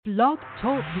Blog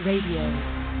Talk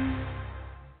Radio.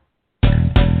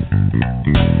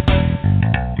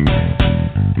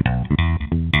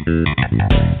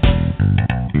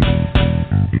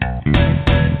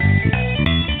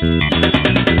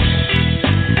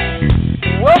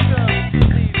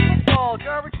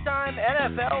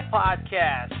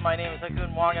 Podcast. My name is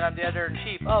Wong, and I'm the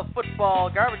editor-in-chief of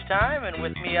Football Garbage Time, and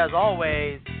with me, as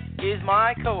always, is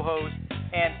my co-host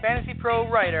and Fantasy Pro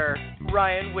writer,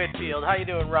 Ryan Whitfield. How you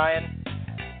doing, Ryan?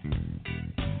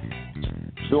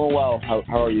 Doing well. How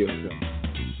are you?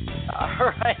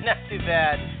 All right, not too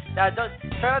bad. Now,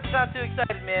 try not to sound too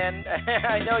excited, man.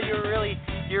 I know you're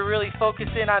really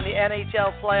focused in on the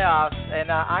NHL playoffs, and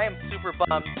I am super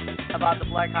bummed about the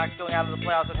Blackhawks going out of the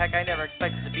playoffs. And heck, I never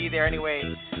expected to be there anyway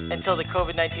until the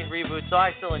COVID-19 reboot, so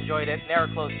I still enjoyed it. They were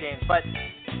close games, but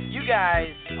you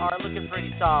guys are looking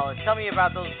pretty solid. Tell me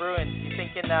about those Bruins. You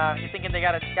thinking they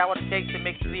got what it takes to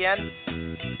make it to the end?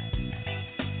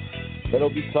 It'll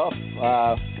be tough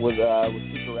with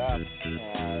Tuukka Rask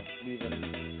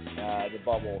leaving the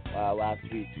bubble last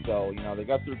week. So they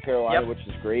got through Carolina, which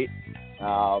is great.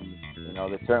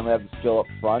 They certainly have the skill up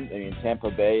front. I mean,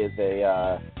 Tampa Bay is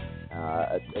a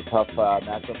tough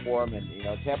matchup for them,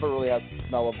 and Tampa really has the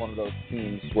smell of one of those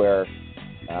teams where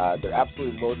they're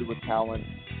absolutely loaded with talent.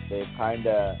 They've kind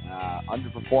of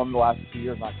underperformed the last 2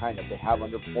 years. Not kind of. They have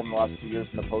underperformed the last 2 years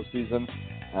in the postseason.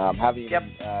 Have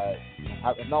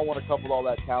not won a cup with all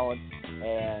that talent.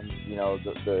 And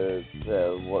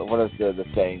what is the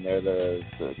saying there? The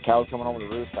cows coming home with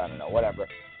the roost. I don't know. Whatever.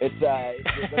 It's they're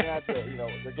gonna have to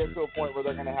they're getting to a point where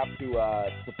they're gonna have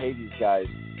to pay these guys,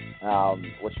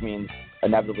 which means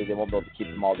inevitably they won't be able to keep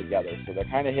them all together. So they're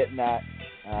kind of hitting that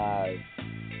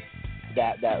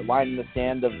line in the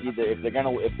sand of either if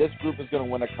this group is gonna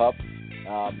win a cup,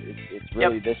 it's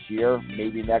really this year,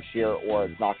 maybe next year, or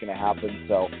it's not gonna happen.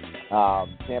 So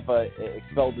Tampa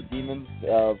expelled the demons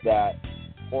of that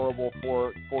horrible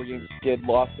four-game skid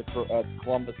loss to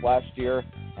Columbus last year.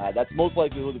 That's most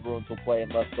likely who the Bruins will play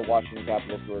unless the Washington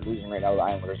Capitals, who are losing right now, the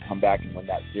Islanders, come back and win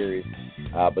that series.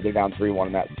 But they're down 3-1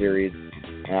 in that series.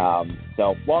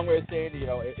 So long way of saying,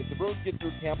 if the Bruins get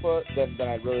through Tampa, then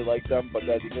I really like them. But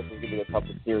I think this is going to be the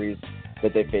toughest series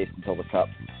that they face until the Cup.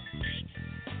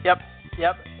 Yep.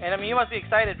 And, I mean, you must be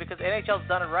excited because NHL's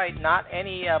done it right. Not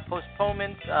any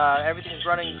postponements. Everything's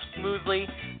running smoothly.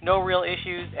 No real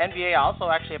issues. NBA also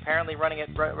actually apparently running it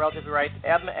relatively right.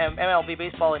 MLB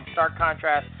baseball in stark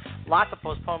contrast. Lots of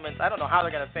postponements. I don't know how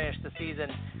they're going to finish the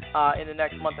season in the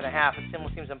next month and a half. It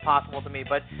seems impossible to me.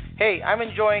 But, hey, I'm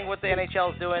enjoying what the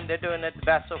NHL is doing. They're doing it the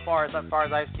best so far as I've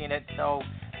seen it. So,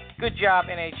 good job,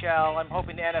 NHL. I'm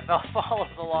hoping the NFL follows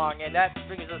along. And that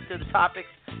brings us to the topics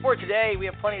for today. We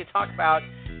have plenty to talk about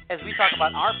as we talk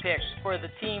about our picks for the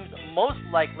teams most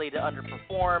likely to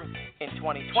underperform in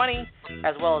 2020,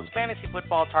 as well as fantasy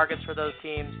football targets for those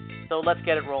teams. So let's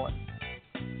get it rolling.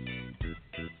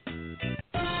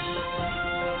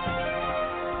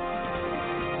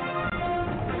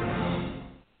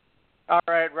 All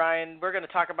right, Ryan, we're going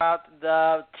to talk about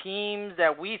the teams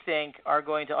that we think are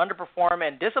going to underperform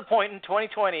and disappoint in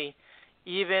 2020,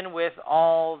 even with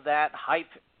all that hype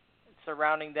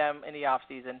surrounding them in the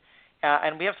offseason.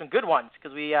 And we have some good ones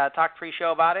because we talked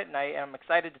pre-show about it, and I am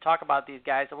excited to talk about these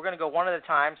guys. So we're going to go one at a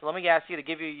time. So let me ask you to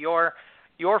give you your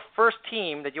first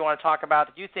team that you want to talk about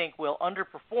that you think will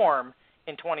underperform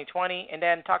in 2020, and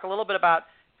then talk a little bit about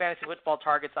fantasy football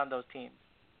targets on those teams.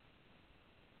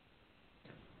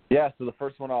 Yeah, so the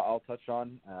first one I'll touch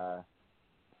on,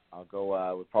 I'll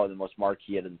go with probably the most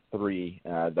marquee of the three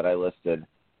that I listed,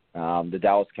 the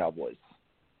Dallas Cowboys.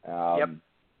 Yep.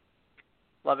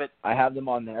 Love it. I have them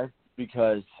on there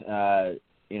because, they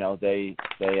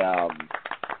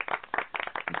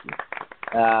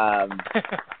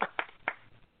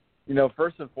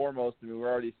first and foremost, I mean,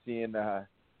 we're already seeing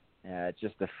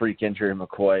just a freak injury in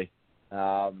McCoy.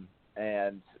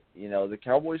 And the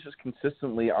Cowboys just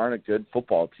consistently aren't a good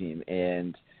football team.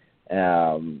 And,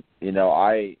 I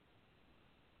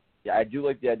do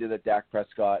like the idea that Dak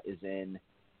Prescott is in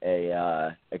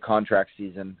a contract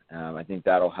season. I think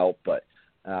that'll help. But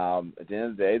at the end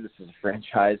of the day, this is a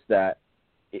franchise that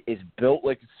is built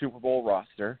like a Super Bowl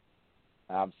roster.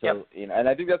 And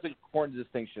I think that's an important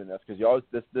distinction in this because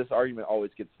this argument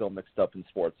always gets so mixed up in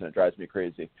sports, and it drives me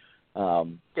crazy.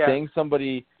 Saying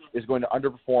somebody is going to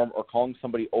underperform or calling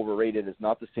somebody overrated is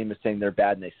not the same as saying they're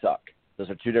bad and they suck. Those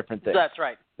are two different things. That's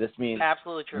right. This means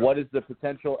absolutely true. What is the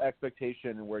potential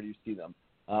expectation and where do you see them?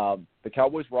 The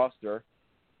Cowboys roster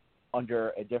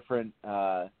under a different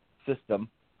system,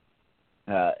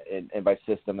 and by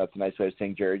system, that's a nice way of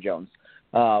saying Jerry Jones.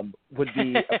 would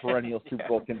be a perennial Super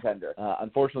Bowl contender.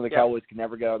 Unfortunately, the Cowboys can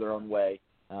never get out of their own way.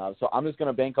 So I'm just going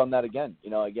to bank on that again.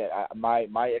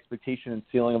 My expectation and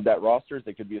ceiling of that roster is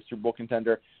they could be a Super Bowl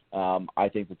contender. I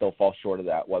think that they'll fall short of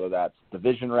that, whether that's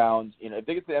division rounds. If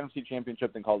they get to the NFC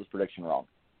Championship, then call this prediction wrong.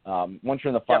 Once you're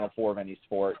in the Final Four of any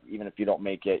sport, even if you don't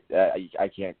make it, I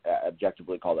can't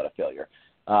objectively call that a failure.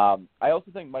 I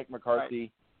also think Mike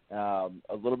McCarthy, a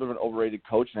little bit of an overrated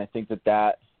coach, and I think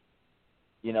that's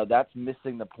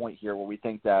missing the point here where we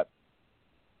think that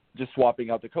just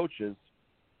swapping out the coaches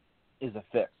is a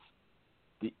fix.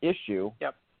 The issue,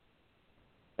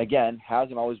 again, has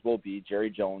and always will be Jerry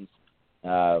Jones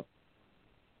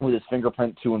with his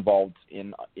fingerprint too involved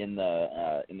in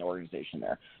the organization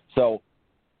there. So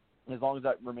as long as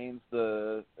that remains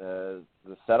the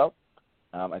setup,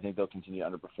 I think they'll continue to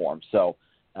underperform. So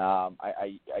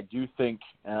I do think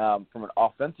from an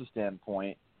offensive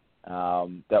standpoint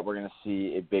that we're going to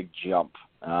see a big jump.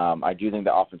 I do think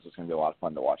the offense is going to be a lot of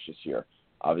fun to watch this year.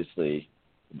 Obviously,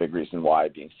 the big reason why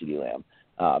being CeeDee Lamb,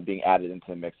 being added into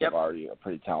the mix of already a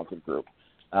pretty talented group.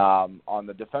 On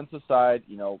the defensive side,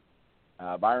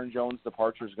 Byron Jones'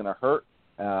 departure is going to hurt,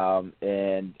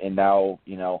 and now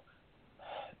you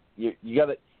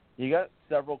got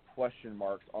several question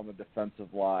marks on the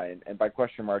defensive line, and by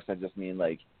question marks I just mean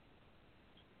like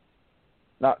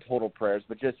not total prayers,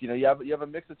 but just you have a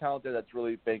mix of talent there that's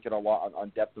really banking a lot on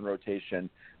depth and rotation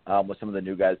with some of the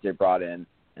new guys they brought in.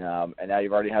 And now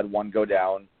you've already had one go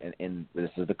down, and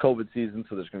this is the COVID season,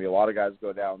 so there's going to be a lot of guys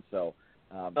go down. So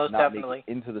most not definitely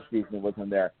making into the season with him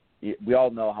there. We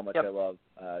all know how much I love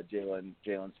Jalen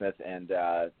Smith and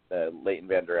Leighton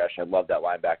Van Der Esch. I love that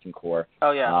linebacking core.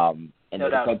 Oh, yeah. And the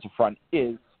defensive front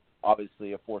is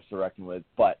obviously a force to reckon with.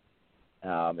 But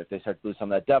if they start to lose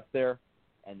some of that depth there,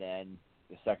 and then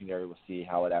the secondary, we'll see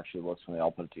how it actually looks when they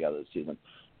all put it together this season.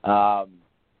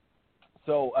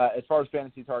 So as far as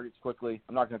fantasy targets, quickly,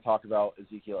 I'm not going to talk about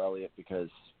Ezekiel Elliott because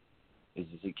he's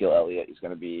going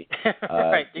to be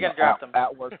right. You got to draft him.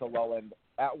 At worst, a low end.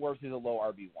 At worst, he's a low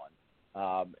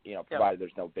RB1. Provided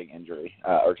there's no big injury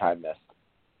or time missed.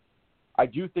 I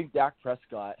do think Dak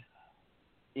Prescott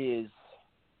is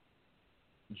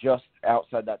just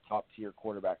outside that top tier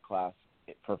quarterback class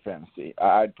for fantasy.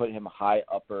 I'd put him high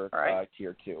upper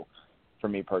tier 2 for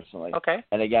me personally. Okay.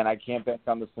 And again, I can't bank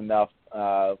on this enough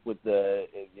with the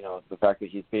fact that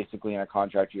he's basically in a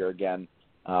contract year again.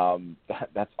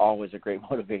 That's always a great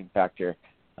motivating factor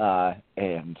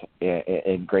and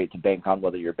great to bank on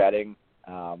whether you're betting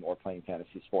or playing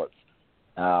fantasy sports.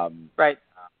 Right.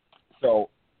 So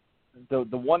the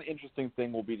one interesting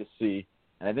thing will be to see,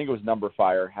 and I think it was Number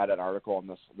Fire had an article on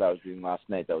this that I was reading last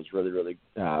night that was really, really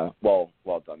well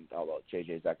done, although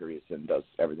J.J. Zacharyson does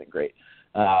everything great.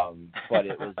 But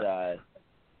it was,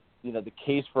 the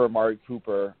case for Amari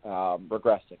Cooper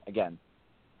regressing. Again,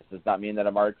 this does not mean that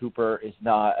Amari Cooper is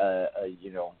not at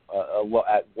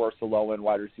worst a low-end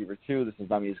wide receiver 2. This does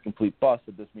not mean he's a complete bust.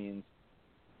 But this means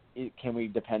can we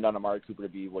depend on Amari Cooper to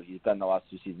be what he's been the last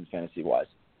 2 seasons fantasy-wise?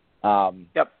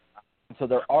 Yep. So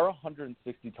there are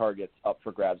 160 targets up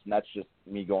for grabs, and that's just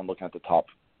me going looking at the top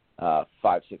 5,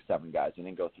 6, 7 guys. I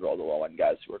didn't go through all the low-end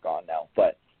guys who are gone now.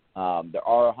 But there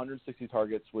are 160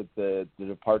 targets with the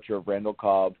departure of Randall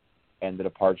Cobb and the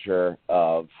departure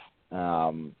of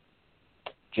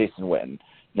Jason Witten.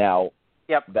 Now,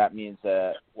 that means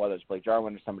that whether it's Blake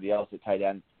Jarwin or somebody else at tight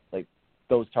end, like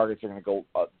those targets are going to go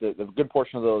the good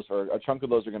portion of those, or a chunk of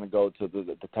those, are going to go to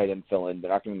the tight end fill-in.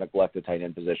 They're not going to neglect the tight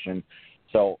end position.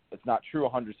 So it's not true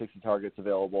 160 targets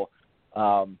available.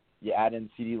 You add in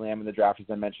CeeDee Lamb in the draft, as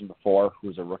I mentioned before,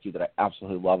 who's a rookie that I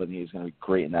absolutely love, and he's going to be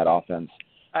great in that offense.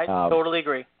 I totally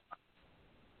agree.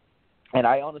 And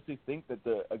I honestly think that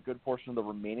a good portion of the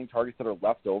remaining targets that are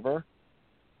left over,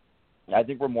 I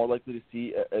think we're more likely to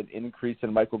see an increase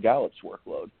in Michael Gallup's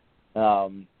workload.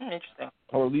 Interesting.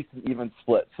 Or at least an even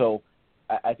split. So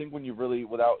I think when you really,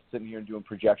 without sitting here and doing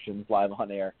projections live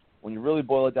on air, when you really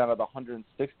boil it down to the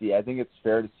 160, I think it's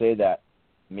fair to say that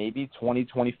maybe 20,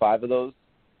 25 of those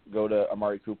go to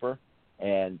Amari Cooper.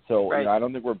 And so, I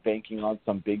don't think we're banking on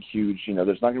some big, huge,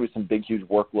 there's not going to be some big, huge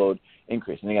workload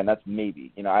increase. And again, that's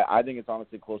maybe. I think it's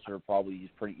honestly closer to probably he's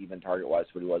pretty even target-wise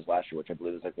to what he was last year, which I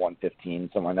believe is like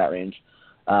 115, somewhere in that range.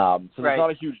 So there's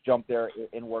not a huge jump there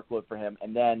in workload for him.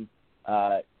 And then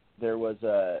there was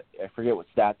I forget what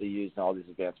stat they used and all these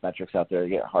advanced metrics out there. They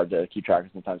get hard to keep track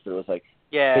of sometimes, but it was like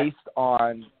based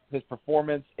on his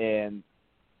performance and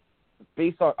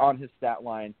based on his stat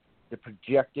line, the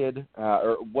projected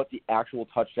or what the actual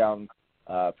touchdown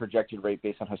projected rate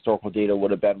based on historical data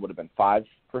would have been 5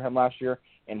 for him last year,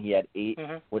 and he had 8,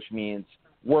 which means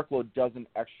workload doesn't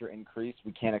extra increase,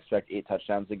 we can't expect 8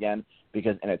 touchdowns again,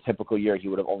 because in a typical year he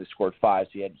would have only scored 5. So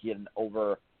he had an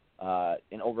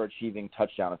overachieving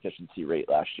touchdown efficiency rate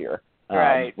last year,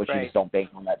 which you just don't bank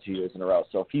on that 2 years in a row.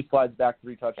 So if he slides back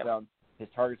 3 touchdowns, his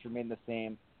targets remain the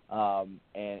same,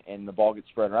 and the ball gets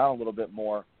spread around a little bit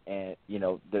more, and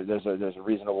there's a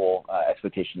reasonable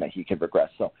expectation that he could regress.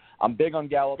 So I'm big on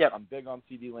Gallup. Yep. I'm big on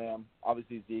CD Lamb.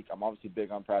 Obviously Zeke. I'm obviously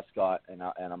big on Prescott, and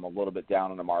I'm a little bit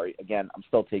down on Amari. Again, I'm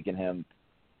still taking him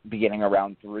beginning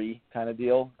around 3 kind of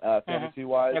deal, fantasy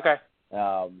wise. Okay.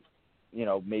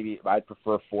 Maybe I'd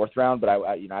prefer 4th round, but I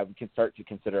would start to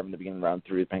consider him in the beginning of round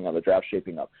 3, depending on the draft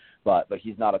shaping up. But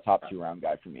he's not a top 2 round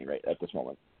guy for me right at this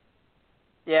moment.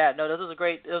 Yeah, no, those are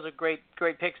great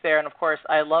picks there, and of course,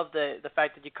 I love the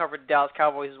fact that you covered the Dallas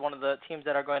Cowboys as one of the teams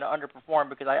that are going to underperform,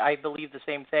 because I believe the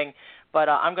same thing. But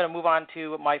I'm going to move on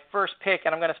to my first pick,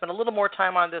 and I'm going to spend a little more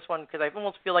time on this one because I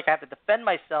almost feel like I have to defend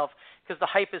myself because the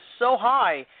hype is so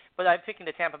high. But I'm picking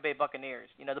the Tampa Bay Buccaneers.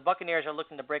 The Buccaneers are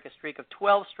looking to break a streak of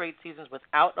 12 straight seasons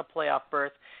without a playoff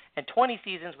berth and 20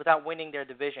 seasons without winning their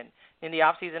division. In the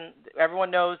offseason,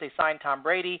 everyone knows they signed Tom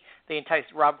Brady. They enticed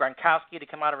Rob Gronkowski to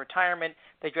come out of retirement.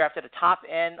 They drafted a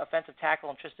top-end offensive tackle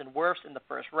in Tristan Wirfs in the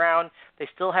first round. They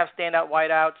still have standout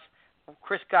wideouts,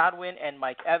 Chris Godwin and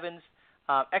Mike Evans.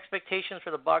 Expectations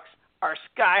for the Bucs are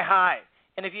sky high.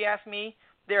 And if you ask me,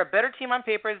 they're a better team on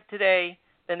paper today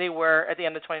than they were at the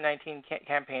end of 2019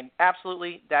 campaign.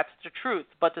 Absolutely, that's the truth.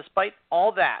 But despite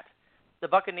all that, the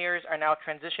Buccaneers are now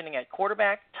transitioning at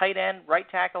quarterback, tight end, right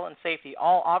tackle, and safety,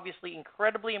 all obviously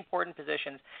incredibly important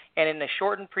positions. And in the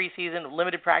shortened preseason,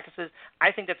 limited practices,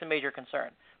 I think that's a major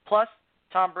concern. Plus,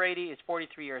 Tom Brady is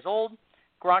 43 years old.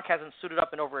 Gronk hasn't suited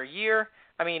up in over a year.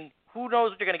 I mean, who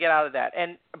knows what you're going to get out of that?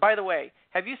 And by the way,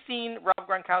 have you seen Rob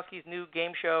Gronkowski's new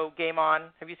game show, Game On?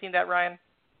 Have you seen that, Ryan?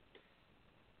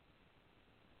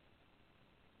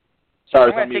 Sorry,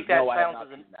 I'm going to take that silence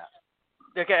as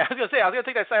a okay. I was going to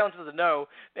take that silence as a no,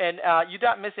 and you're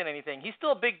not missing anything. He's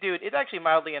still a big dude. It's actually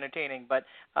mildly entertaining, but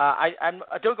I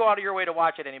don't go out of your way to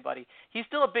watch it, anybody. He's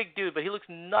still a big dude, but he looks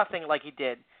nothing like he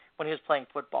did when he was playing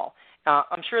football.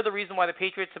 I'm sure the reason why the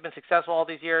Patriots have been successful all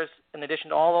these years, in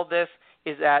addition to all of this,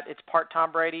 is that it's part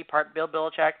Tom Brady, part Bill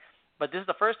Belichick. But this is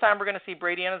the first time we're going to see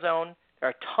Brady on his own. There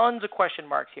are tons of question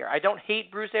marks here. I don't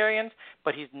hate Bruce Arians,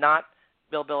 but he's not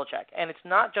Bill Belichick. And it's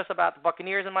not just about the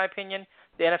Buccaneers, in my opinion.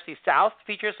 The NFC South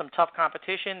features some tough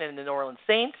competition in the New Orleans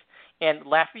Saints, and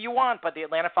laugh if you want, but the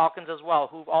Atlanta Falcons as well,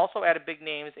 who've also added big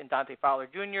names in Dante Fowler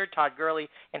Jr., Todd Gurley,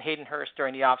 and Hayden Hurst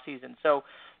during the offseason. So,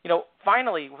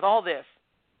 finally, with all this,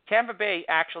 Tampa Bay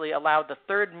actually allowed the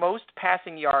 3rd most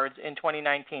passing yards in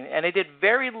 2019, and they did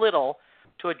very little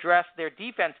to address their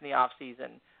defense in the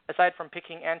offseason, aside from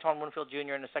picking Antoine Winfield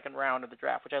Jr. in the 2nd round of the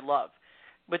draft, which I love.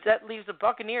 But that leaves the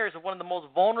Buccaneers with one of the most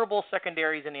vulnerable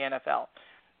secondaries in the NFL.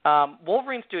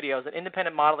 Wolverine Studios, an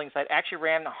independent modeling site, actually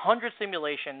ran 100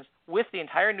 simulations with the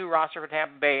entire new roster for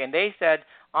Tampa Bay, and they said,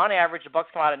 on average, the Bucs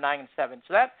come out at 9-7.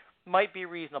 So that might be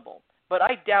reasonable. But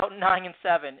I doubt 9-7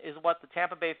 is what the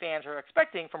Tampa Bay fans are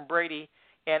expecting from Brady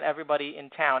and everybody in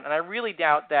town. And I really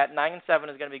doubt that 9-7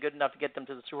 is going to be good enough to get them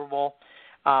to the Super Bowl.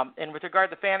 And with regard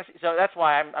to fantasy, so that's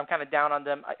why I'm kind of down on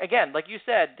them. Again, like you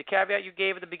said, the caveat you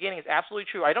gave at the beginning is absolutely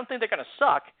true. I don't think they're going to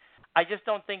suck. I just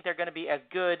don't think they're going to be as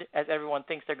good as everyone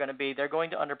thinks they're going to be. They're going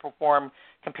to underperform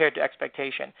compared to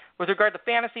expectation. With regard to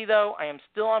fantasy, though, I am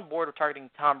still on board with targeting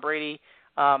Tom Brady.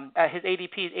 His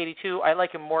ADP is 82. I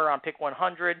like him more on pick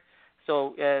 100,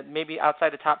 so maybe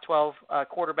outside the top 12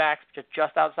 quarterbacks,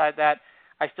 just outside that.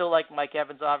 I still like Mike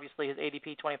Evans, obviously. His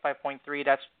ADP 25.3,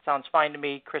 that sounds fine to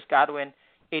me. Chris Godwin,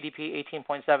 ADP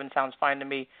 18.7 sounds fine to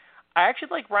me. I actually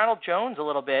like Ronald Jones a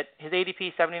little bit. His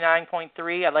ADP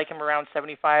 79.3. I like him around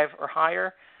 75 or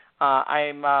higher.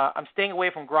 I'm staying away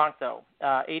from Gronk, though.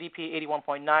 ADP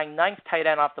 81.9. 9th tight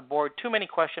end off the board. Too many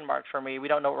question marks for me. We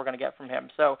don't know what we're going to get from him.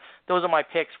 So those are my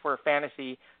picks for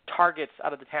fantasy targets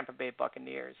out of the Tampa Bay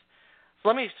Buccaneers. So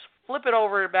let me flip it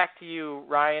over back to you,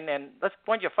 Ryan, and why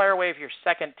don't you fire away with your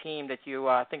second team that you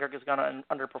think is going to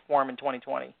underperform in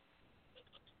 2020.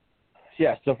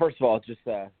 Yeah, so first of all, just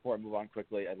before I move on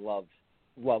quickly, I love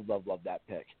that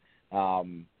pick.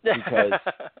 Because,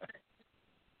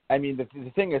 I mean,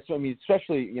 the thing is,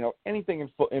 especially, anything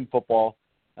in football,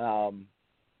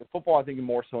 football I think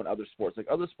more so in other sports. Like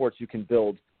other sports, you can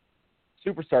build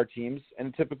superstar teams, and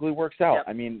it typically works out. Yep.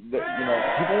 I mean,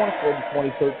 people want to throw the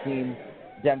 2013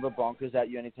 Denver Broncos at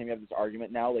you anytime you have this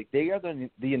argument now. Like, they are the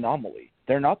anomaly.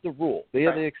 They're not the rule. They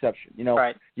are the exception.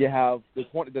 Right. You have the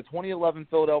 2011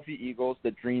 Philadelphia Eagles, the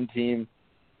dream team,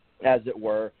 as it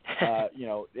were. Yes.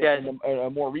 And a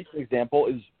more recent example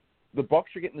is the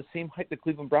Bucs are getting the same height the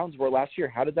Cleveland Browns were last year.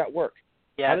 How did that work?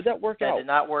 Yes, How did that work out? That did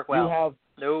not work well. You have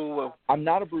no. I'm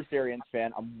not a Bruce Arians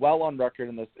fan. I'm well on record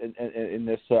in this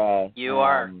You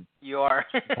are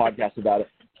podcast about it.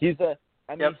 He's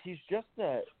just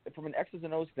from an X's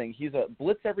and O's thing. He's a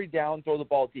blitz every down, throw the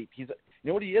ball deep. You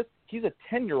know what he is? He's a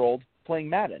 10-year-old playing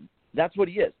Madden. That's what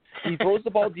he is. He throws the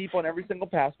ball deep on every single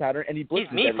pass pattern, and he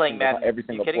blitzes every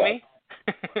single kidding play.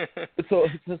 Me? So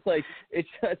it's just like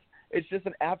it's just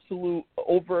an absolute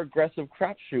over-aggressive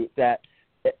crapshoot that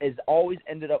has always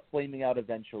ended up flaming out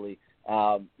eventually.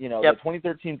 The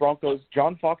 2013 Broncos,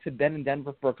 John Fox had been in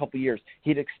Denver for a couple of years.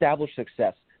 He'd established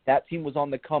success. That team was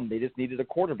on the come. They just needed a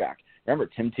quarterback. Remember,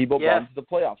 Tim Tebow got into the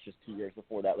playoffs just 2 years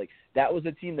before that. Like, that was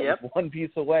a team that was one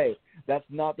piece away. That's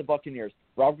not the Buccaneers.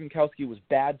 Rob Gronkowski was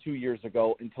bad 2 years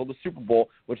ago until the Super Bowl,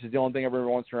 which is the only thing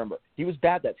everyone wants to remember. He was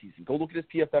bad that season. Go look at his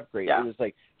PFF grade. Yeah. It was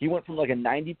like he went from like a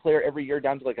 90 player every year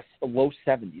down to like a low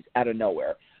 70s out of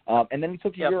nowhere. And then he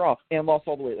took a year off and lost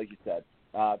all the way, like you said.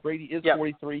 Brady is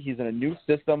 43. He's in a new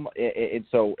system. And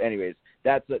so, anyways,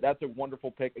 that's a wonderful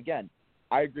pick. Again,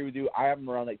 I agree with you. I have them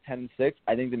around like 10-6.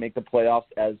 I think they make the playoffs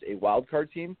as a wild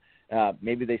card team.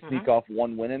 Maybe they sneak off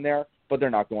one win in there, but they're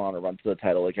not going on a run to the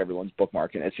title like everyone's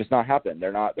bookmarking. It's just not happening.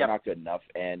 They're not good enough,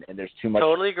 and there's too much.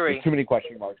 Totally agree. There's too many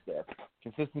question marks there.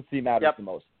 Consistency matters the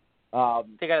most.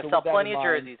 They got to sell plenty of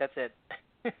jerseys. That's it.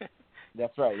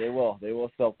 That's right. They will. They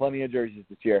will sell plenty of jerseys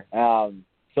this year.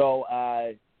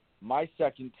 My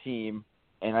second team.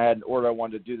 And I had an order I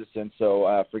wanted to do this in,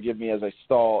 so forgive me as I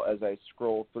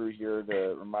scroll through here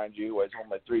to remind you who I told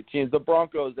my three teams. The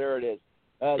Broncos, there it is.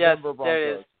 Denver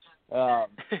Broncos. There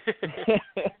it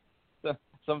is.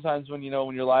 Sometimes when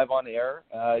you're live on air,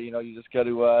 you just got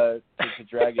to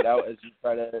drag it out as you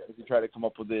try to come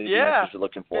up with the answers you're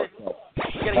looking for. So,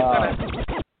 you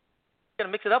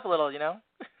gotta mix it up a little,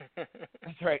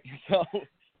 That's right. So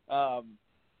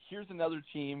here's another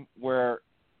team where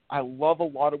I love a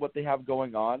lot of what they have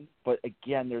going on, but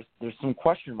again, there's some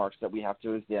question marks that we have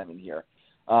to examine here.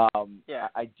 I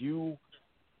do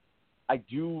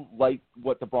like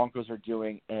what the Broncos are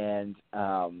doing, and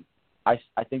I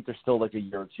think they're still like a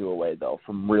year or two away though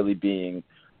from really being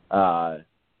a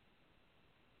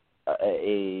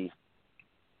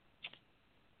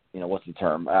what's the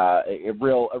term? A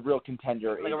real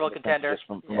contender. Like a real contender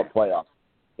from a playoff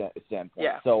standpoint.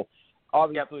 Yeah. So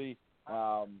obviously.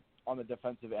 On the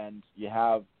defensive end, you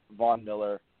have Von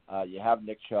Miller, you have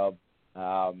Nick Chubb,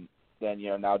 then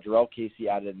now Jarrell Casey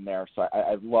added in there. So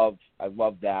I love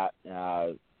that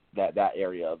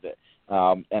area of it,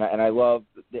 and I love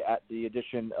the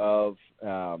addition of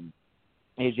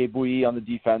AJ Bouye on the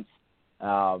defense.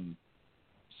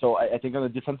 So I think on the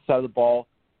defensive side of the ball,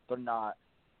 they're not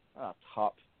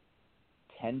top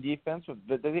 10 defense,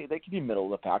 but they can be middle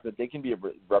of the pack. But they can be a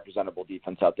representable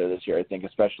defense out there this year, I think,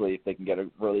 especially if they can get a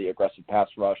really aggressive pass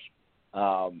rush,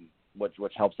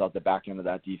 which helps out the back end of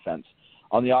that defense.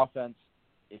 On the offense,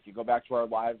 if you go back to our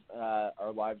live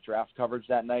draft coverage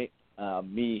that night,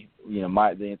 the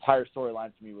entire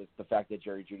storyline for me was the fact that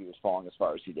Jerry Jeudy was falling as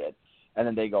far as he did, and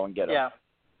then they go and get him,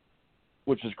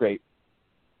 which is great.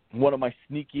 One of my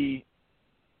sneaky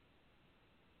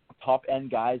top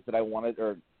end guys that I wanted,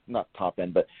 or not top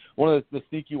end, but one of the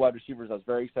sneaky wide receivers I was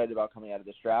very excited about coming out of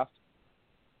this draft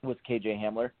was KJ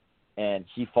Hamler, and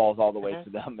he falls all the way to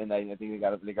them, and I think they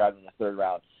got him in the third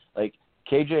round. Like,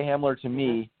 KJ Hamler to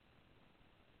me,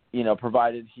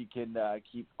 provided he can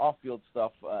keep off-field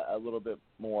stuff a little bit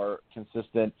more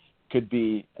consistent, could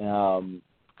be a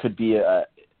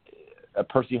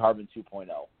Percy Harvin 2.0.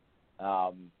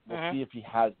 We'll see if he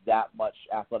has that much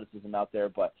athleticism out there,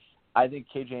 but I think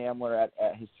KJ Hamler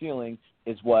at his ceiling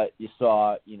is what you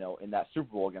saw, in that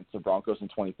Super Bowl against the Broncos in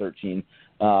 2013,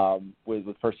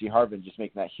 with Percy Harvin just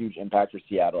making that huge impact for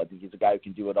Seattle. I think he's a guy who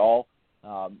can do it all.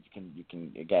 You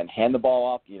can again hand the ball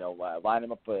off, line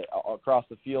him up across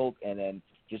the field, and then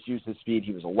just use his speed.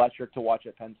 He was electric to watch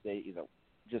at Penn State. He's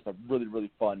just a really,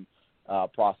 really fun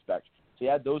prospect. So you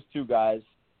had those two guys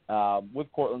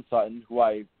with Cortland Sutton, who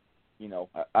I've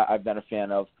been a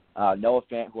fan of. Noah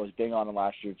Fant, who was big on in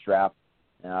last year's draft.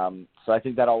 So I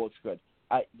think that all looks good.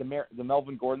 The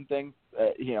Melvin Gordon thing,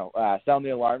 sound the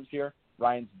alarms here.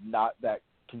 Ryan's not that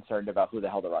concerned about who the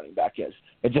hell the running back is.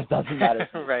 It just doesn't matter.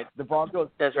 Right. The Broncos.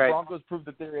 That's the right. Broncos prove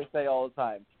the theory I say all the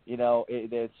time.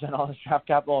 They spent all this draft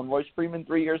capital on Royce Freeman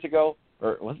 3 years ago,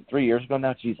 or was it 3 years ago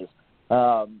now? Jesus.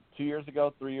 2 years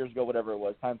ago, 3 years ago, whatever it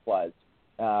was. Time flies.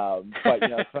 But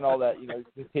spent all that.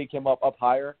 To take him up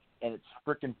higher. And it's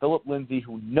frickin' Philip Lindsay,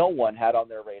 who no one had on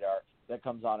their radar, that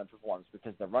comes on and performs,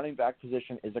 because the running back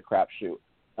position is a crapshoot.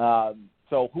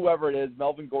 So whoever it is,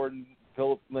 Melvin Gordon,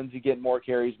 Philip Lindsay getting more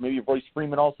carries, maybe Royce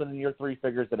Freeman all of a sudden in year 3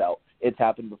 figures it out. It's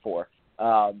happened before.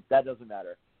 That doesn't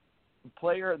matter. The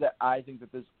player that I think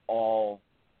that this all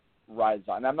rides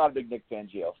on, and I'm not a big Nick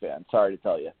Fangio fan, sorry to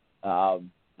tell you. But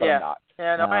I'm not.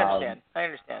 Yeah, no, I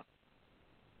understand.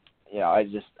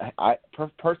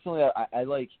 Personally, I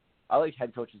like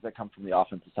head coaches that come from the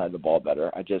offensive side of the ball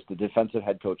better. The defensive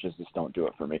head coaches just don't do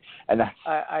it for me. And that's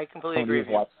I completely agree with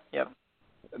you. Yep.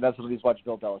 That's what he's watched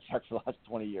Bill Belichick for the last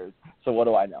 20 years. So what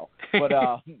do I know? But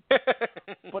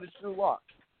but it's Drew Lock.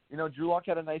 Drew Lock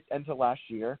had a nice end to last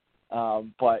year,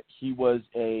 but he was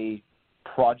a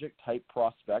project type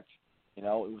prospect. It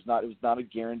was not a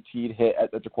guaranteed hit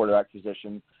at the quarterback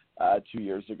position 2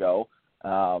 years ago.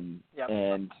 Yep.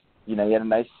 And he had a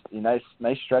nice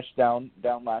stretch down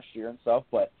last year and stuff.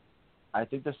 But I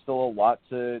think there's still a lot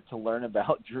to learn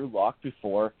about Drew Lock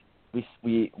before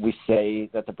we say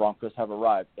that the Broncos have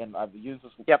arrived. And I've used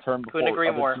this term before. Couldn't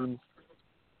agree more. Teams,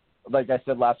 like I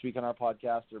said last week on our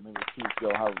podcast, or maybe 2 weeks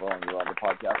ago, however long you were on the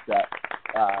podcast,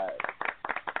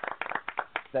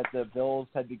 that the Bills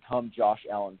had become Josh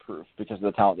Allen proof because of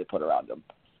the talent they put around him.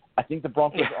 I think the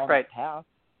Broncos are on the path,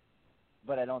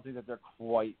 but I don't think that they're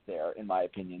quite there, in my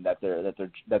opinion, that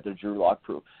they're Drew Lock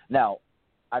proof. Now,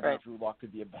 I think Drew Lock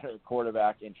could be a better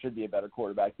quarterback and should be a better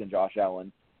quarterback than Josh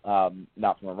Allen,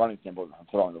 not from a running standpoint, but from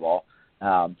throwing the ball.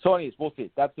 So anyways, we'll see.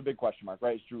 That's the big question mark,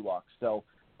 right? It's Drew Lock. So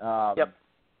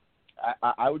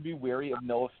I would be wary of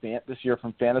Noah Fant this year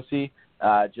from fantasy,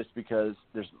 just because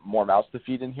there's more mouths to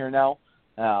feed in here now.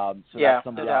 That's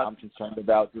something that I'm concerned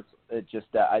about.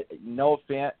 Noah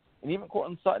Fant and even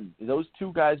Courtland Sutton, those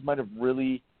two guys might have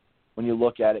really, when you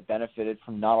look at it, benefited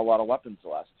from not a lot of weapons the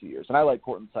last 2 years. And I like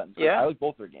Courtland Sutton. So I like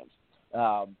both their games.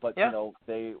 But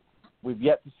we've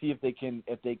yet to see if they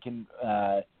can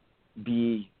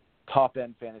be top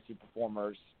end fantasy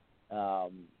performers,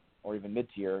 or even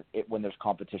mid-tier when there's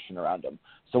competition around them.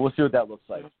 So we'll see what that looks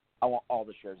like. I want all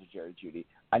the shares of Jerry Jeudy.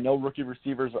 I know rookie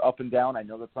receivers are up and down. I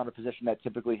know that's not a position that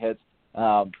typically hits.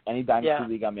 Any dynasty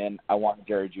league I'm in, I want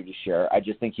Jerry Jeudy's share. I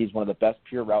just think he's one of the best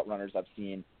pure route runners I've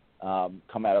seen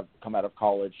come out of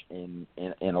college in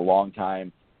a long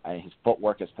time. His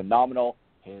footwork is phenomenal.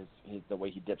 The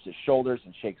way he dips his shoulders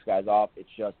and shakes guys off, it's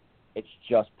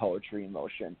just poetry in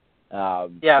motion.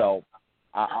 So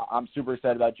I'm super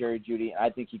excited about Jerry Jeudy, and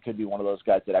I think he could be one of those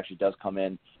guys that actually does come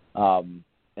in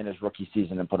his rookie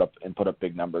season and put up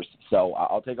big numbers. So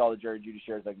I'll take all the Jerry Jeudy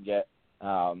shares I can get.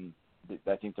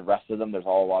 I think the rest of them, there's a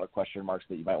lot of question marks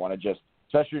that you might want to just,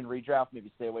 especially in redraft,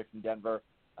 maybe stay away from Denver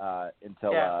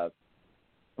until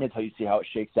you see how it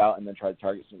shakes out, and then try to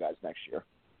target some guys next year.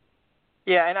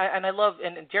 Yeah, and I love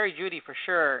and Jerry Jeudy for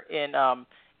sure. In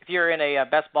if you're in a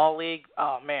best ball league,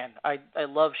 oh man, I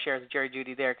love shares of Jerry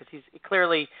Jeudy there because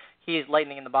he's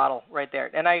lightning in the bottle right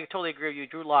there. And I totally agree with you,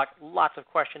 Drew Lock. Lots of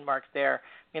question marks there.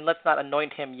 I mean, let's not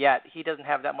anoint him yet. He doesn't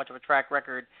have that much of a track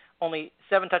record. Only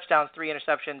 7 touchdowns, 3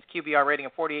 interceptions, QBR rating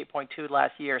of 48.2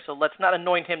 last year. So let's not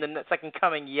anoint him the second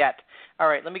coming yet. All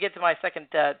right, let me get to my second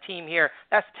team here.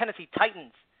 That's the Tennessee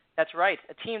Titans. That's right,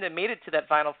 a team that made it to that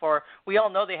Final Four. We all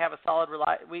know they have a solid,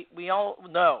 we all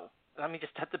know, let me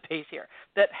just set the pace here,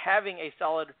 that having a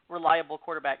solid, reliable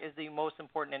quarterback is the most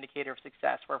important indicator of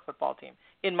success for a football team,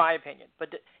 in my opinion.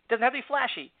 But it doesn't have to be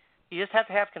flashy. You just have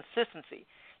to have consistency.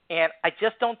 And I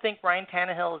just don't think Ryan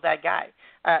Tannehill is that guy.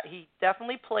 He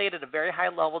definitely played at a very high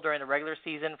level during the regular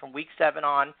season from Week 7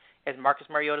 on as Marcus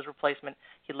Mariota's replacement.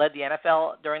 He led the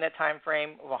NFL during that time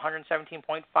frame of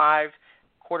 117.5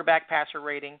 quarterback passer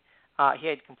rating. He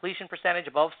had completion percentage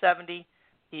above 70.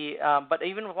 But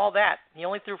even with all that, he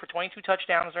only threw for 22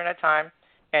 touchdowns during that time,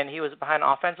 and he was behind an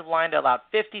offensive line that allowed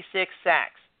 56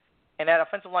 sacks. And that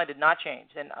offensive line did not change.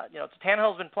 And so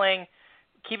Tannehill's been playing.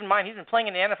 Keep in mind, he's been playing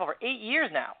in the NFL for 8 years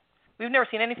now. We've never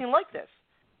seen anything like this.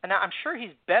 And I'm sure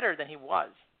he's better than he was.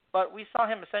 But we saw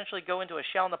him essentially go into a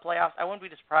shell in the playoffs. I wouldn't be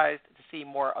surprised to see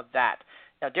more of that.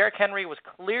 Now, Derrick Henry was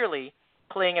clearly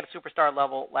playing at a superstar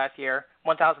level last year,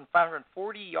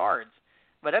 1,540 yards.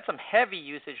 But that's some heavy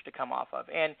usage to come off of.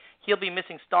 And he'll be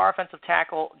missing star offensive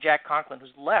tackle Jack Conklin, who's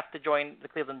left to join the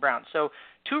Cleveland Browns. So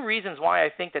 2 reasons why I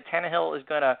think that Tannehill is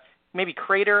going to maybe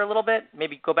crater a little bit,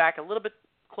 maybe go back a little bit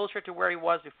closer to where he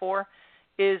was before,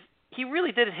 is he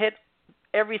really did hit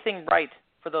everything right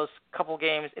for those couple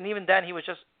games. And even then, he was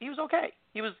okay.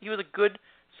 He was a good,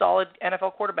 solid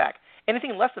NFL quarterback.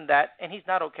 Anything less than that, and he's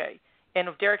not okay. And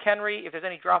with Derrick Henry, if there's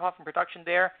any drop-off in production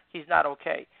there, he's not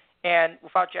okay. And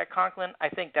without Jack Conklin, I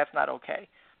think that's not okay.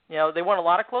 They won a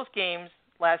lot of close games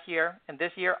last year, and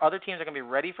this year other teams are going to be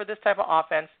ready for this type of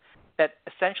offense that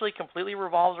essentially completely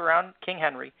revolves around King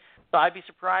Henry. So I'd be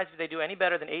surprised if they do any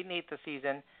better than 8-8 this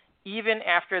season, even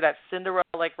after that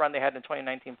Cinderella-like run they had in the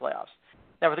 2019 playoffs.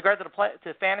 Now, with regard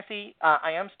to fantasy,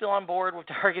 I am still on board with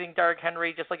targeting Derrick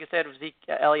Henry. Just like you said, with Zeke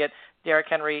Elliott, Derrick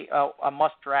Henry, a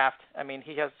must draft. I mean,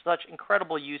 he has such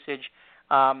incredible usage.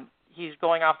 He's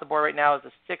going off the board right now as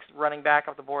the 6th running back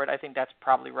off the board. I think that's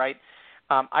probably right.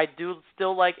 I do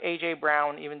still like A.J.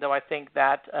 Brown, even though I think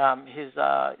that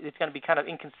it's going to be kind of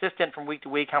inconsistent from week to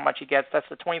week how much he gets. That's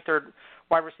the 23rd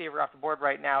wide receiver off the board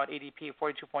right now at ADP of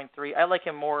 42.3. I like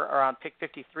him more around pick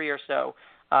 53 or so,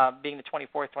 being the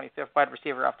 24th, 25th wide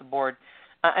receiver off the board.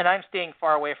 And I'm staying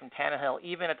far away from Tannehill,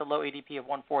 even at the low ADP of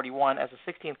 141. As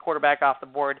a 16th quarterback off the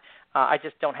board, I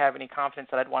just don't have any confidence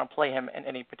that I'd want to play him in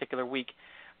any particular week.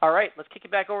 All right, let's kick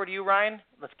it back over to you, Ryan.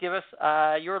 Let's give us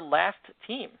your last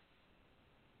team.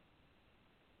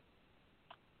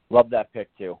 Love that pick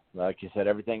too. Like you said,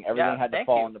 everything had to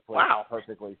fall into place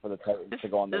perfectly for the Titans to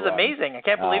go on the run. This is amazing. I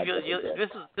can't believe this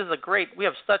is a great. We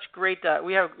have such great.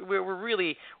 We're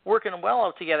really working well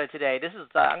out together today. This is.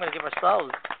 I'm going to give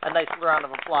ourselves a nice round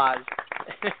of applause.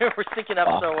 We're syncing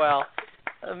up so well.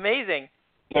 Amazing.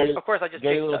 Of course, I just.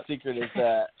 Dirty little secret is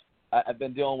that I've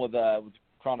been dealing with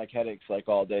chronic headaches like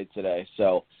all day today,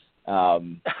 so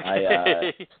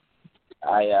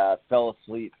I fell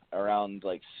asleep around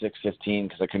like 6:15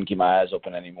 because I couldn't keep my eyes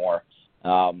open anymore.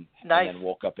 Nice. And then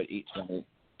woke up at 8:20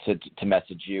 to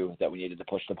message you that we needed to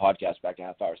push the podcast back a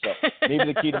half hour. So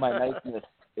maybe the key to my nightness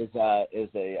is a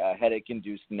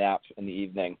headache-induced nap in the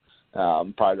evening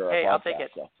prior to our podcast. Hey, I'll take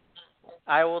it. So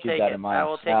I will take it. I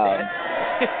will take that.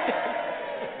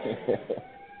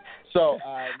 So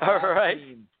all right.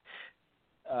 Team,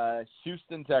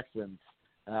 Houston Texans.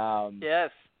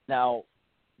 Yes. Now,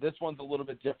 this one's a little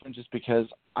bit different just because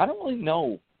I don't really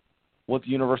know what the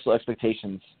universal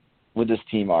expectations with this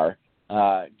team are,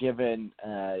 given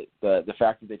the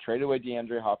fact that they traded away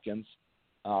DeAndre Hopkins,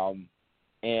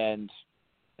 and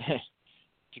to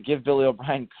give Billy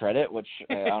O'Brien credit, which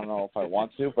I don't know if I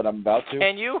want to, but I'm about to.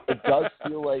 Can you? It does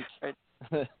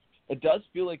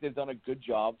feel like they've done a good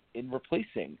job in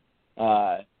replacing.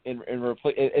 As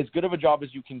good of a job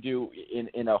as you can do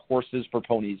in a horses for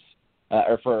ponies.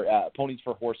 Or for ponies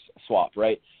for horse swap,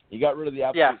 right? You got rid of the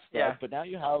absolute stud, but now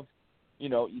you have,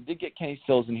 you did get Kenny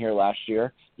Stills in here last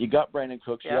year. You got Brandon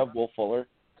Cooks. You have Will Fuller.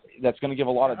 That's going to give a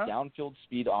lot of downfield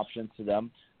speed options to them.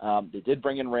 They did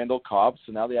bring in Randall Cobb,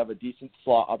 so now they have a decent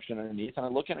slot option underneath. And I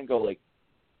look at it and go, like,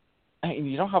 I mean,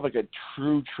 you don't have like a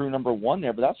true number one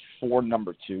there, but that's 4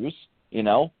 number 2s,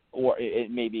 or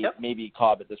maybe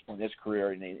Cobb at this point in his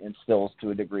career and Stills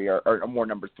to a degree are more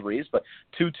number 3s, but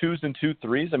 2 2s and 2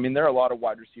 3s. I mean, there are a lot of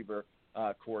wide receiver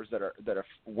cores that are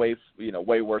way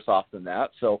worse off than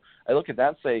that. So I look at that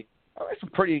and say, that's a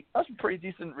pretty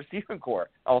decent receiving core,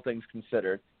 all things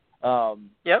considered.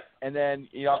 Yep. And then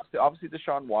obviously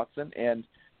Deshaun Watson, and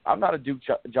I'm not a Duke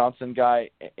Johnson guy,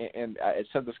 and I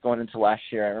said this going into last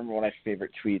year. I remember one of my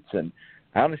favorite tweets, and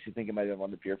I honestly think it might have been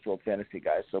one of the Beerfield fantasy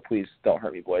guys, so please don't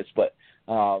hurt me, boys. But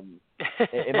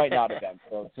it might not have been,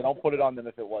 so don't put it on them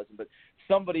if it wasn't. But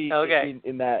somebody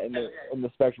in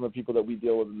the spectrum of people that we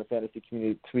deal with in the fantasy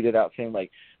community tweeted out saying, like,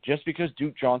 just because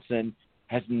Duke Johnson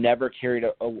has never carried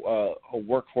a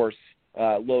workhorse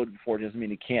load before doesn't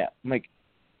mean he can't. I'm like,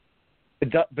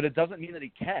 but it doesn't mean that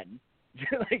he can.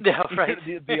 Like, no, right.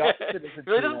 The opposite is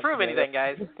really doesn't prove anything,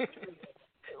 guys.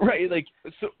 Right, like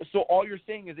so. All you're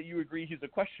saying is that you agree he's a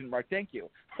question mark. Thank you.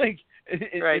 Like,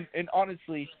 and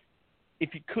honestly,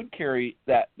 if he could carry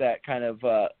that kind of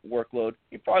workload,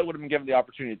 he probably would have been given the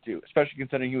opportunity to, especially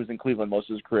considering he was in Cleveland most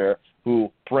of his career, who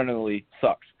perennially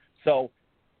sucks. So,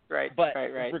 right.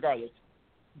 Regardless,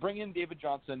 bring in David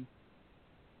Johnson.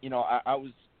 I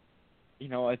was,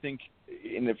 I think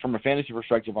from a fantasy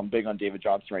perspective, I'm big on David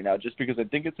Johnson right now, just because I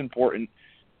think it's important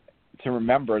to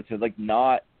remember to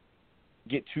not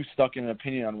get too stuck in an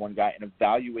opinion on one guy and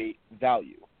evaluate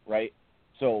value, right?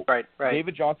 So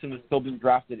David Johnson was still being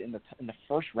drafted in the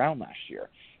first round last year,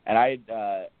 and I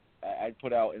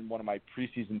put out in one of my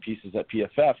preseason pieces at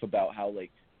PFF about how,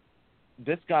 like,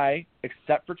 this guy,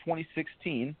 except for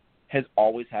 2016, has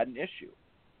always had an issue.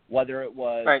 Whether it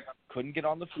was couldn't get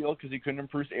on the field because he couldn't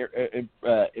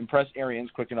impress Arians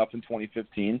quick enough in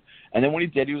 2015, and then when he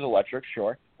did, he was electric,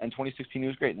 sure. And 2016, he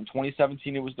was great. And in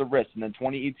 2017, it was the wrist, and then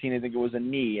 2018, I think it was a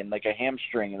knee and like a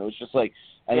hamstring, and it was just like.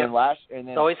 And then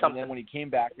when he came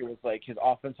back, it was like his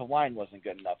offensive line wasn't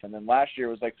good enough. And then last year,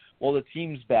 it was like, well, the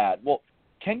team's bad. Well,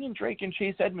 Kenyon Drake and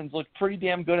Chase Edmonds looked pretty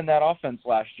damn good in that offense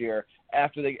last year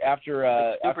after David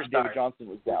Johnson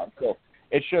was down. So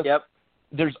it's just.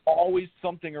 There's always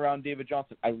something around David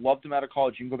Johnson. I loved him out of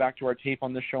college. You can go back to our tape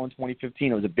on this show in 2015.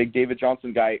 I was a big David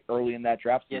Johnson guy early in that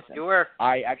draft season. Yes, you were.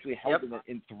 I actually held him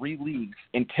in 3 leagues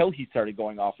until he started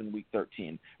going off in week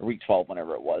 13 or week 12,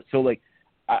 whenever it was. So, like,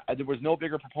 there was no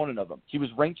bigger proponent of him. He was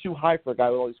ranked too high for a guy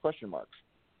with all these question marks.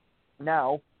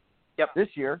 Now, this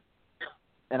year,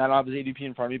 and I don't have his ADP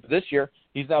in front of me, but this year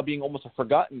he's now being almost a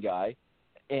forgotten guy,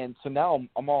 and so now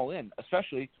I'm all in,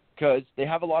 especially because they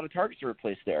have a lot of targets to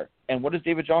replace there. And what does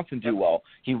David Johnson do well?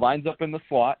 He lines up in the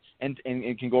slot and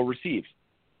can go receive.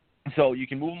 So you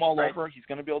can move him all over. He's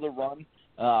going to be able to run.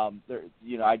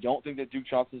 I don't think that Duke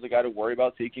Johnson's a guy to worry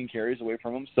about taking carries away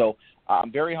from him. So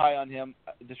I'm very high on him.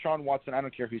 Deshaun Watson, I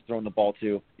don't care who he's throwing the ball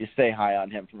to. You stay high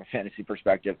on him from a fantasy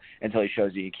perspective until he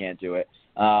shows you he can't do it.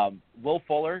 Will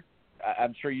Fuller,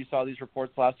 I'm sure you saw these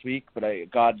reports last week, but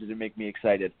God, did it make me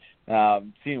excited.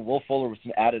 Seeing Will Fuller with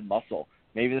some added muscle.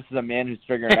 Maybe this is a man who's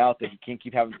figuring out that he can't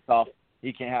keep having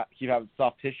keep having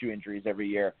soft tissue injuries every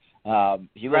year.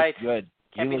 He looks good.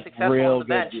 He looks real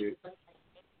good, dude.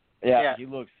 Yeah, he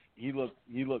looks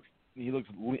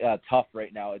tough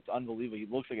right now. It's unbelievable. He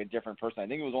looks like a different person. I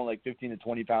think it was only like 15 to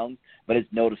 20 pounds, but it's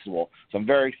noticeable. So I'm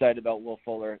very excited about Will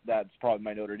Fuller. That's probably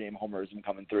my Notre Dame homerism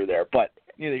coming through there. But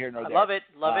neither here nor there. Love it.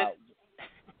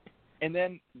 And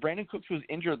then Brandon Cooks was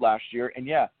injured last year, and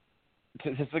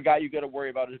this is a guy you got to worry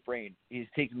about his brain. He's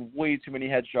taken way too many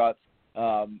headshots.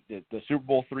 The Super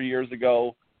Bowl 3 years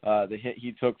ago, the hit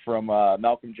he took from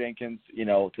Malcolm Jenkins,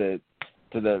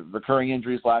 to the recurring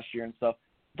injuries last year and stuff.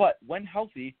 But when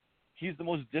healthy, he's the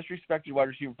most disrespected wide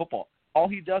receiver in football. All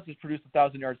he does is produce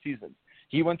 1,000-yard seasons.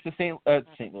 He went to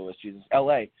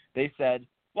L.A. They said,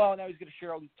 well, now he's going to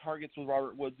share all these targets with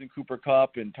Robert Woods and Cooper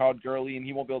Kupp and Todd Gurley, and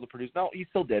he won't be able to produce. No, he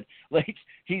still did.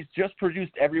 He's just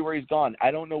produced everywhere he's gone.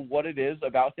 I don't know what it is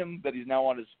about him that he's now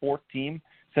on his fourth team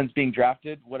since being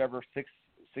drafted,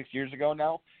 six years ago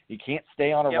now. He can't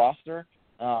stay on a roster.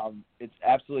 It's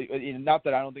absolutely – not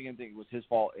that I don't think anything was his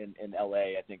fault in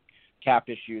L.A. I think cap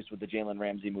issues with the Jalen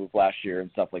Ramsey move last year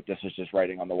and stuff like this was just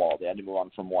writing on the wall. They had to move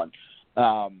on from one.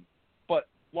 But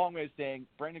long way of saying,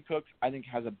 Brandon Cooks, I think,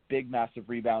 has a big, massive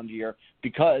rebound year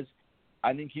because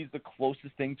I think he's the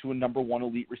closest thing to a number one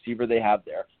elite receiver they have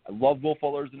there. I love Will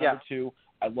Fuller as the number two.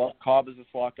 I love Cobb as a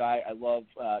slot guy. I love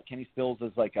Kenny Stills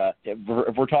as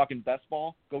if we're talking best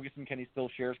ball, go get some Kenny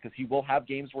Stills shares because he will have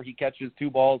games where he catches 2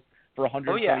 balls for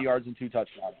 120 yards and 2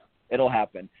 touchdowns. It'll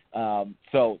happen.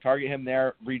 So target him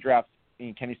there. Redraft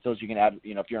Kenny Stills. You can add,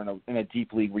 if you're in a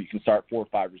deep league where you can start 4 or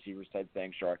 5 receivers type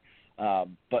thing, sure.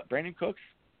 But Brandon Cooks,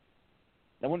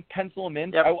 I wouldn't pencil him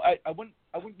in. I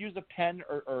wouldn't use a pen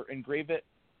or engrave it,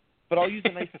 but I'll use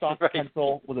a nice soft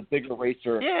pencil with a big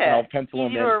eraser, and I'll pencil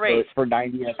him in for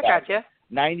 90 and 1,000. Gotcha.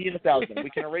 90 and 1,000. We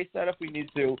can erase that if we need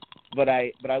to, but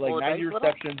I like 90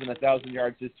 receptions and 1,000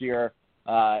 yards this year.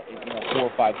 4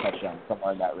 or 5 touchdowns,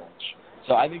 somewhere in that range.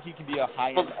 So I think he can be a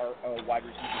high-end wide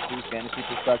receiver too, fantasy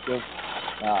perspective.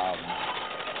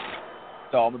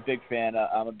 So I'm a big fan.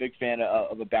 I'm a big fan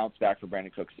of a bounce back for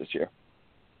Brandon Cooks this year.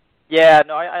 Yeah,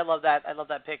 no, I love that. I love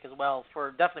that pick as well,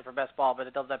 definitely for best ball, but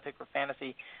I love that pick for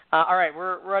fantasy. All right,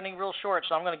 we're running real short,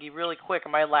 so I'm going to be really quick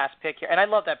on my last pick here. And I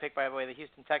love that pick, by the way, the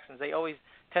Houston Texans. They always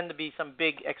tend to be some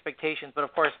big expectations, but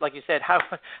of course, like you said, how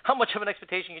much of an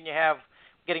expectation can you have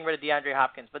getting rid of DeAndre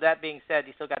Hopkins? But that being said,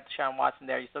 you still got Deshaun Watson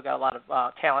there. You still got a lot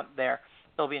of talent there.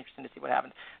 So it'll be interesting to see what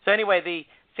happens. So anyway, the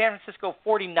San Francisco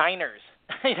 49ers.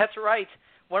 That's right.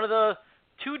 One of the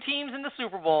 2 teams in the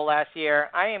Super Bowl last year.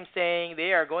 I am saying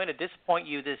they are going to disappoint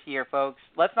you this year, folks.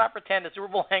 Let's not pretend the Super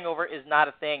Bowl hangover is not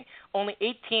a thing. Only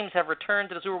 8 teams have returned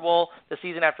to the Super Bowl the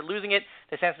season after losing it.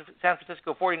 The San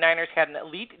Francisco 49ers had an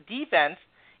elite defense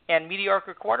and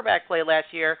mediocre quarterback play last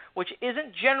year, which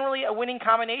isn't generally a winning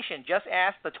combination. Just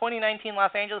ask the 2019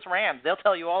 Los Angeles Rams. They'll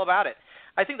tell you all about it.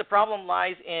 I think the problem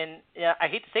lies in, I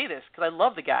hate to say this because I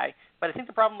love the guy, but I think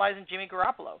the problem lies in Jimmy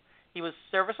Garoppolo. He was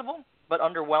serviceable but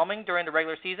underwhelming during the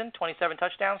regular season, 27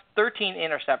 touchdowns, 13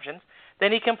 interceptions.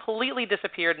 Then he completely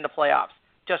disappeared in the playoffs.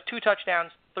 Just 2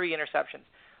 touchdowns, 3 interceptions.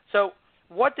 So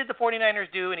what did the 49ers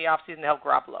do in the offseason to help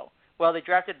Garoppolo? Well, they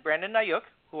drafted Brandon Ayuk,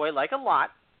 who I like a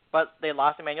lot, but they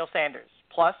lost Emmanuel Sanders.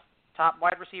 Plus, top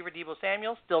wide receiver Deebo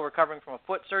Samuel, still recovering from a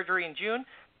foot surgery in June.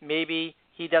 Maybe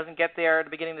he doesn't get there at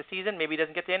the beginning of the season. Maybe he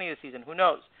doesn't get to any of the season. Who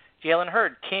knows? Jalen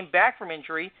Hurd came back from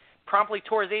injury, promptly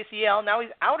tore his ACL. Now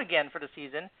he's out again for the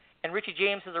season. And Richie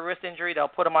James has a wrist injury. They'll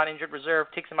put him on injured reserve,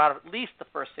 takes him out of at least the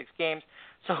first 6 games.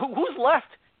 So who's left?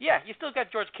 Yeah, you still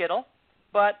got George Kittle.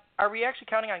 But are we actually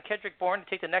counting on Kendrick Bourne to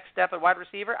take the next step at wide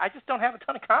receiver? I just don't have a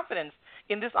ton of confidence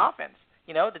in this offense.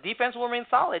 The defense will remain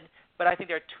solid, but I think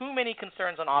there are too many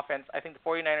concerns on offense. I think the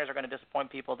 49ers are going to disappoint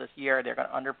people this year. They're going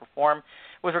to underperform.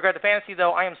 With regard to fantasy,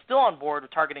 though, I am still on board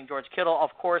with targeting George Kittle. Of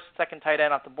course, second tight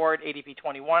end off the board, ADP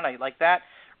 21. I like that.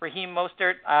 Raheem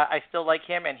Mostert, I still like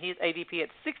him, and he's ADP at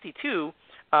 62.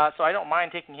 So I don't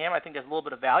mind taking him. I think there's a little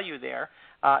bit of value there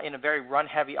in a very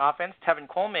run-heavy offense. Tevin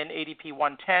Coleman, ADP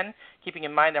 110, keeping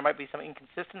in mind there might be some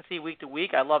inconsistency week to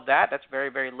week. I love that. That's very,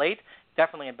 very late.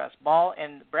 Definitely in best ball.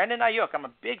 And Brandon Ayuk, I'm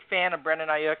a big fan of Brandon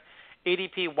Ayuk.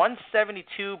 ADP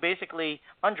 172, basically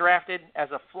undrafted as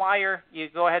a flyer. You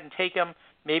go ahead and take him.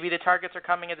 Maybe the targets are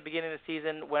coming at the beginning of the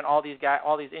season when all these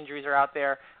injuries are out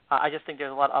there. I just think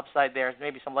there's a lot of upside there.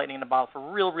 Maybe some lightning in the bottle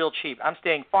for real, real cheap. I'm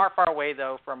staying far, far away,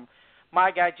 though, from my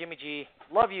guy, Jimmy G.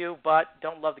 Love you, but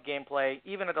don't love the gameplay.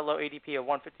 Even at the low ADP of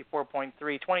 154.3,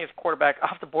 20th quarterback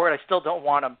off the board, I still don't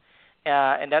want him.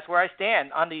 And that's where I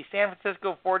stand. On the San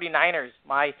Francisco 49ers,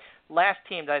 my last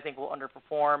team that I think will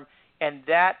underperform, and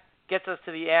that gets us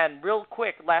to the end. Real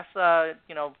quick, last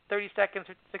 30 seconds,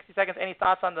 60 seconds, any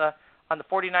thoughts on the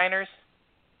 49ers?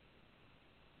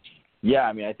 Yeah,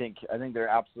 I mean, I think they're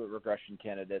an absolute regression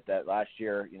candidate. That last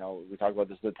year, we talked about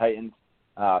this, the Titans,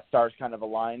 stars kind of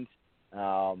aligned,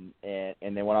 and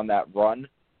they went on that run.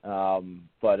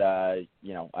 But I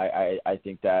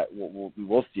think that we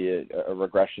will see a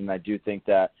regression. I do think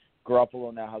that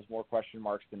Garoppolo now has more question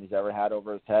marks than he's ever had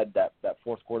over his head. That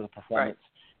fourth quarter performance,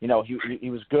 right. He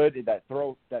was good. That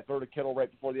throw to Kittle right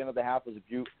before the end of the half was a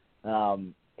beaut.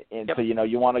 Yep. So,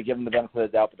 you want to give him the benefit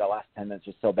of the doubt, but that last 10 minutes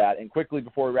was so bad. And quickly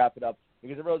before we wrap it up,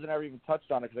 because I realized I never even touched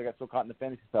on it because I got so caught in the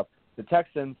fantasy stuff, the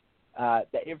Texans,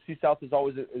 the AFC South is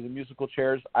always a musical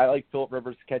chairs. I like Phillip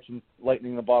Rivers catching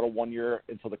lightning in the bottle 1 year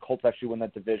until the Colts actually win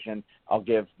that division. I'll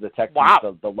give the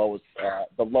Texans the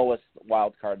lowest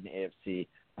wild card in the AFC,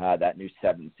 that new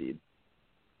 7 seed.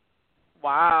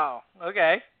 Wow.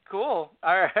 Okay. Cool.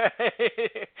 All right.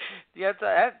 Yeah,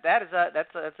 that's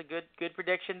a good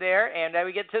prediction there, and then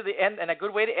we get to the end, and a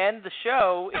good way to end the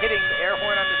show, hitting the air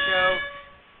horn on the show.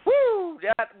 Woo!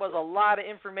 That was a lot of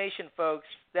information, folks.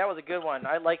 That was a good one.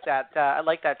 I like that. I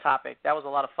like that topic. That was a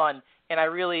lot of fun, and I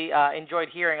really enjoyed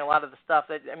hearing a lot of the stuff.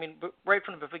 Right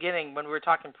from the beginning when we were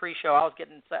talking pre-show, I was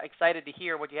getting excited to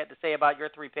hear what you had to say about your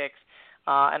 3 picks,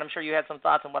 and I'm sure you had some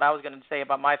thoughts on what I was going to say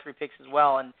about my 3 picks as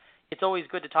well. And it's always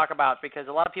good to talk about because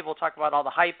a lot of people talk about all the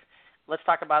hype. Let's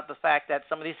talk about the fact that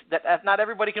some of these that not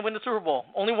everybody can win the Super Bowl.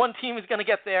 Only one team is going to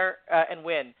get there and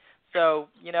win. So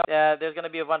there's going to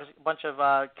be a bunch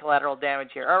of collateral damage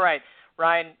here. All right,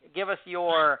 Ryan, give us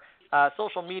your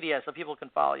social media so people can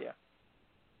follow you.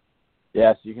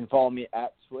 Yes, you can follow me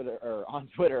at Twitter or on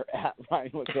Twitter at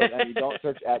Ryan Whitfield. And you don't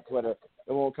search at Twitter;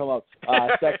 it won't come up.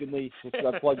 Secondly, just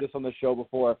plugged this on the show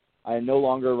before. I am no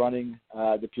longer running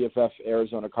the PFF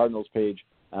Arizona Cardinals page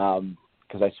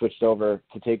because I switched over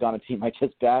to take on a team I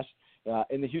just bashed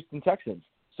in the Houston Texans.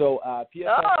 So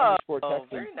PFF_Texans,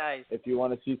 very nice. If you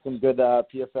want to see some good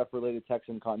PFF-related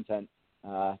Texan content,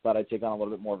 thought I'd take on a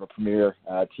little bit more of a premier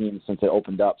team since it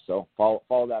opened up. So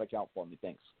follow that account for me.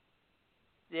 Thanks.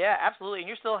 Yeah, absolutely. And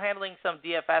you're still handling some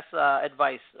DFS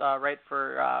advice, right,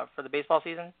 for the baseball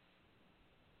season?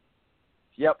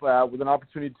 Yep, with an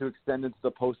opportunity to extend into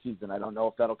the postseason. I don't know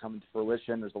if that'll come into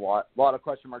fruition. There's a lot of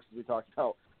question marks as we talked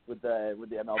about with the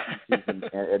MLB season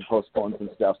and postpones and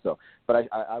stuff. So, but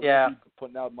I will be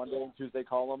putting out Monday and Tuesday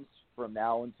columns from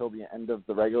now until the end of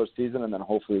the regular season, and then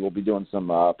hopefully we'll be doing some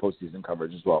postseason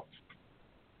coverage as well.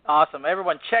 Awesome.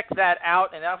 Everyone, check that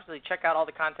out, and obviously check out all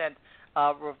the content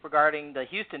regarding the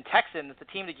Houston Texans, the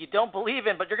team that you don't believe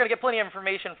in, but you're going to get plenty of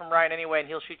information from Ryan anyway, and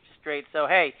he'll shoot you straight. So,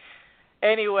 hey.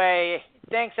 Anyway,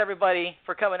 thanks, everybody,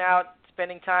 for coming out,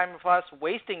 spending time with us,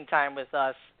 wasting time with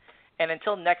us. And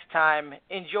until next time,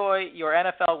 enjoy your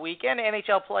NFL week and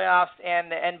NHL playoffs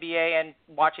and the NBA and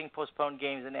watching postponed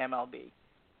games in MLB.